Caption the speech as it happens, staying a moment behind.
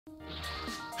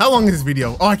How long is this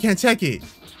video? Oh, I can't check it.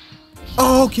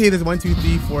 Oh, okay, there's 1, 2,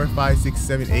 3, 4, 5, 6,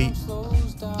 7, 8.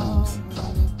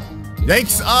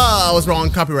 Yikes! Ah, I was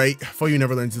wrong. Copyright. For you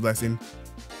never learned this lesson.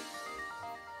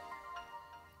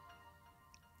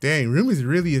 Dang, room is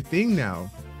really a thing now.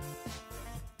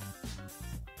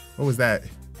 What was that?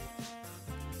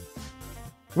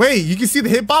 Wait, you can see the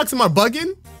hitbox? Am I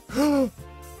bugging?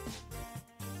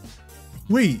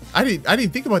 Wait, I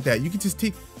didn't think about that. You can just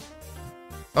take.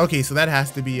 Okay, so that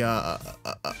has to be okay,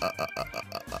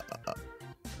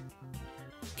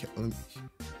 let me...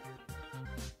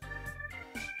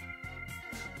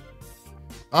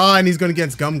 Oh, and he's going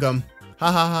against Gum Gum. Ha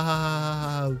ha ha ha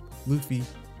ha ha. Luffy.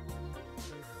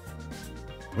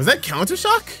 Was that counter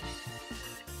shock?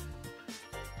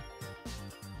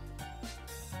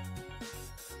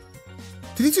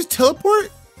 Did he just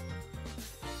teleport?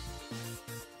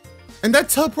 And that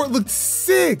teleport looked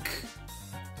sick.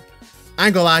 I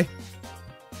ain't gonna lie.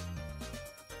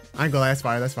 That's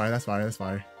fire, that's fire, that's fire, that's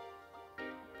fire.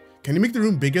 Can you make the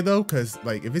room bigger though? Cause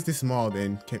like if it's this small,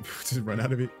 then can't people just run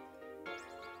out of it?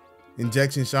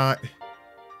 Injection shot.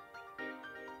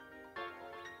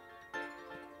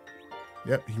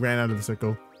 Yep, he ran out of the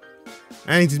circle.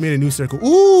 And he just made a new circle.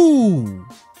 Ooh!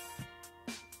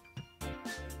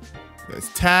 There's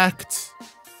tact.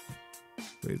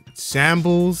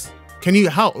 Shambles. Can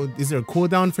you, how, is there a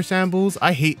cooldown for shambles?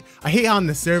 I hate how on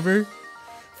the server.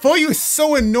 For you is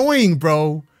so annoying,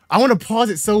 bro. I want to pause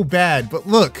it so bad, but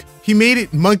look, he made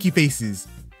it monkey faces.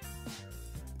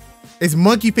 It's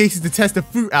monkey faces to test the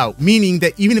fruit out, meaning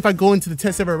that even if I go into the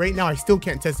test server right now, I still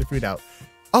can't test the fruit out.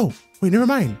 Oh, wait, never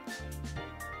mind.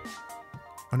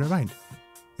 Oh, never mind.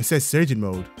 It says surgeon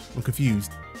mode. I'm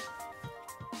confused.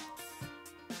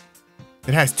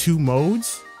 It has 2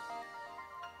 modes?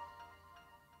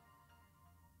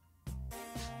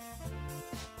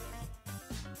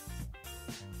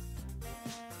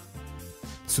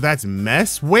 So that's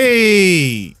mess?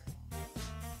 Wait!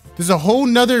 There's a whole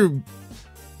nother... Am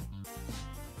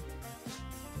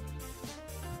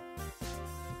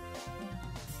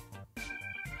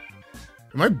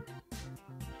I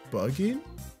bugging?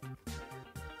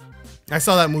 I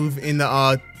saw that move in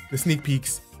the sneak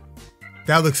peeks.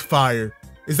 That looks fire.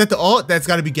 Is that the ult? That's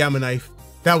gotta be Gamma Knife.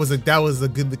 That was a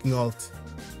good looking ult.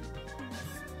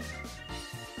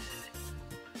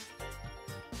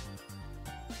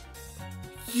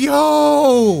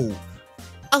 Yo!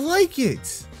 I like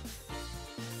it.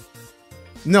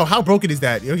 No, how broken is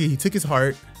that? Okay, he took his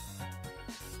heart.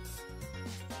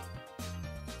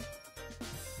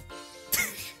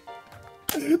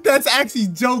 That's actually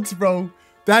jokes, bro.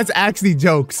 That's actually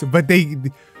jokes. But they...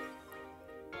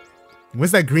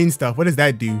 What's that green stuff? What does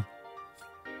that do?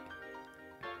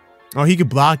 Oh, he could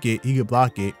block it. He could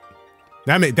block it.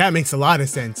 That makes a lot of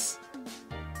sense.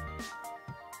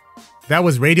 That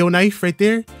was radio knife right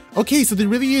there. Okay, so there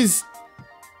really is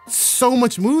so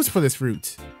much moves for this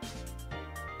fruit.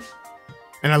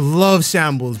 And I love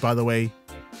shambles, by the way.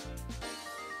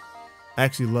 I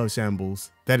actually love shambles.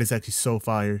 That is actually so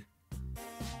fire.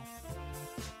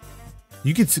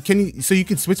 You can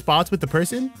switch spots with the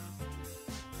person?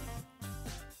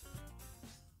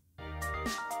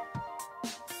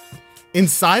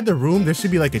 Inside the room, there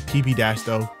should be like a TP dash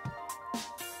though.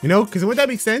 You know, because would that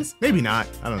make sense? Maybe not.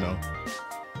 I don't know.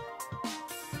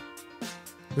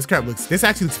 This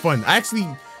actually looks fun.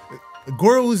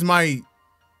 Goro is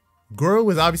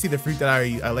obviously the fruit that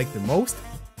I like the most,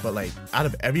 but like out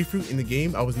of every fruit in the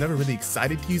game, I was never really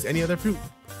excited to use any other fruit.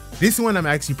 This one I'm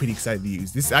actually pretty excited to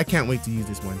use. I can't wait to use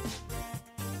this one.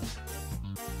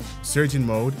 Surgeon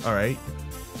mode, all right.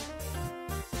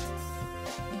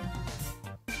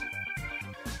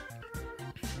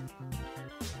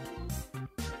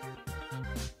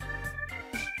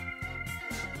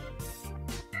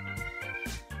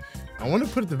 I want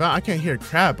to put it the valve. I can't hear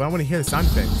crap, but I want to hear the sound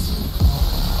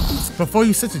effects. Before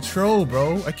you such a troll,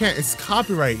 bro. I can't. It's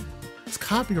copyright. It's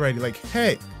copyrighted. Like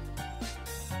heck.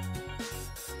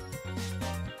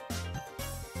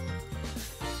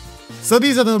 So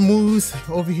these are the moves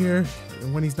over here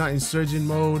when he's not in surgeon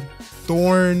mode.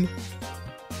 Thorn.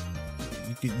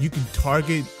 You can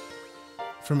target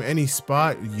from any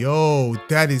spot. Yo,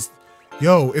 that is.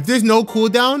 Yo, if there's no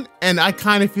cooldown, and I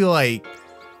kind of feel like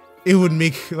it would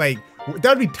make like. That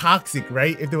would be toxic,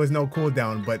 right? If there was no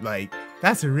cooldown, but like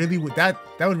that's really what that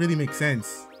would really make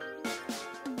sense.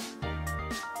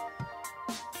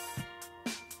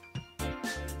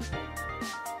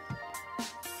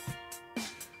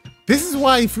 This is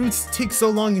why fruits take so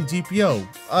long in GPO.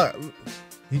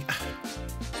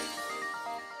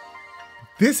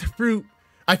 This fruit,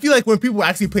 I feel like when people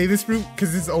actually play this fruit,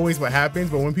 because this is always what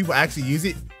happens, but when people actually use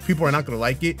it, people are not gonna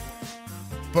like it.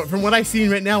 But from what I've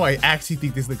seen right now, I actually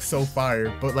think this looks so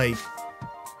fire. But like,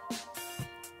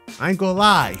 I ain't gonna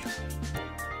lie.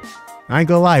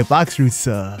 Blox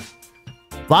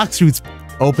Fruits,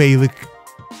 Ope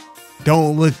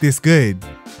don't look this good.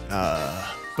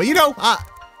 But you know, I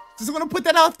just want to put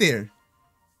that out there.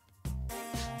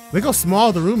 Look how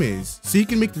small the room is. So you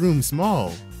can make the room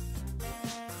small.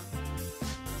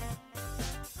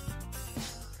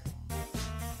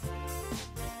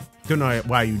 Don't know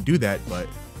why you do that, but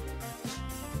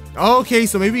okay,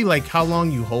 so maybe like how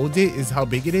long you hold it is how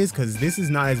big it is, because this is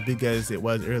not as big as it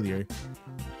was earlier.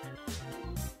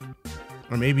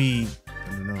 Or maybe,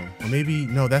 I don't know. Or maybe,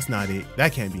 no, that's not it.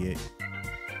 That can't be it.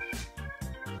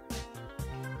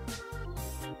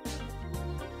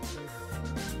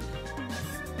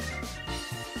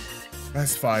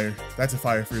 That's fire. That's a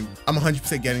fire fruit. I'm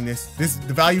 100% getting this.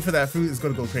 The value for that fruit is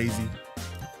gonna go crazy.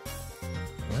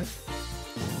 What?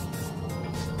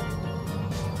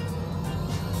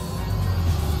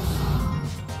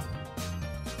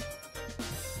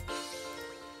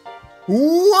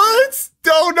 What?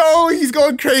 Don't know. He's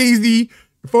going crazy.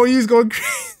 Before he's going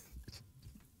crazy.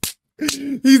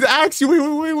 He's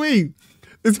actually, wait.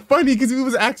 It's funny because he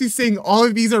was actually saying all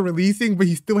of these are releasing, but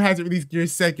he still hasn't released Gear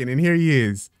Second, and here he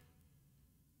is.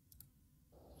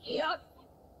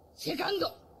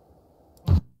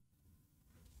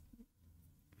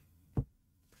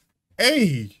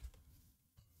 Hey.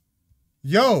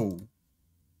 Yo.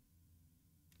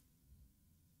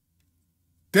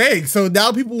 Dang, so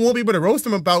now people won't be able to roast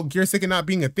him about Gear Second not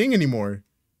being a thing anymore.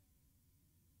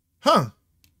 Huh.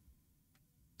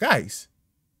 Guys.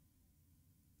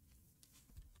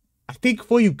 I think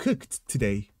For You cooked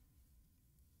today.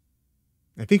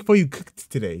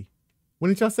 What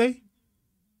did y'all say?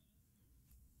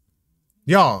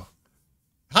 Y'all.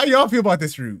 How y'all feel about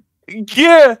this route?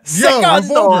 Yeah, Yo,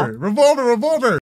 revolver.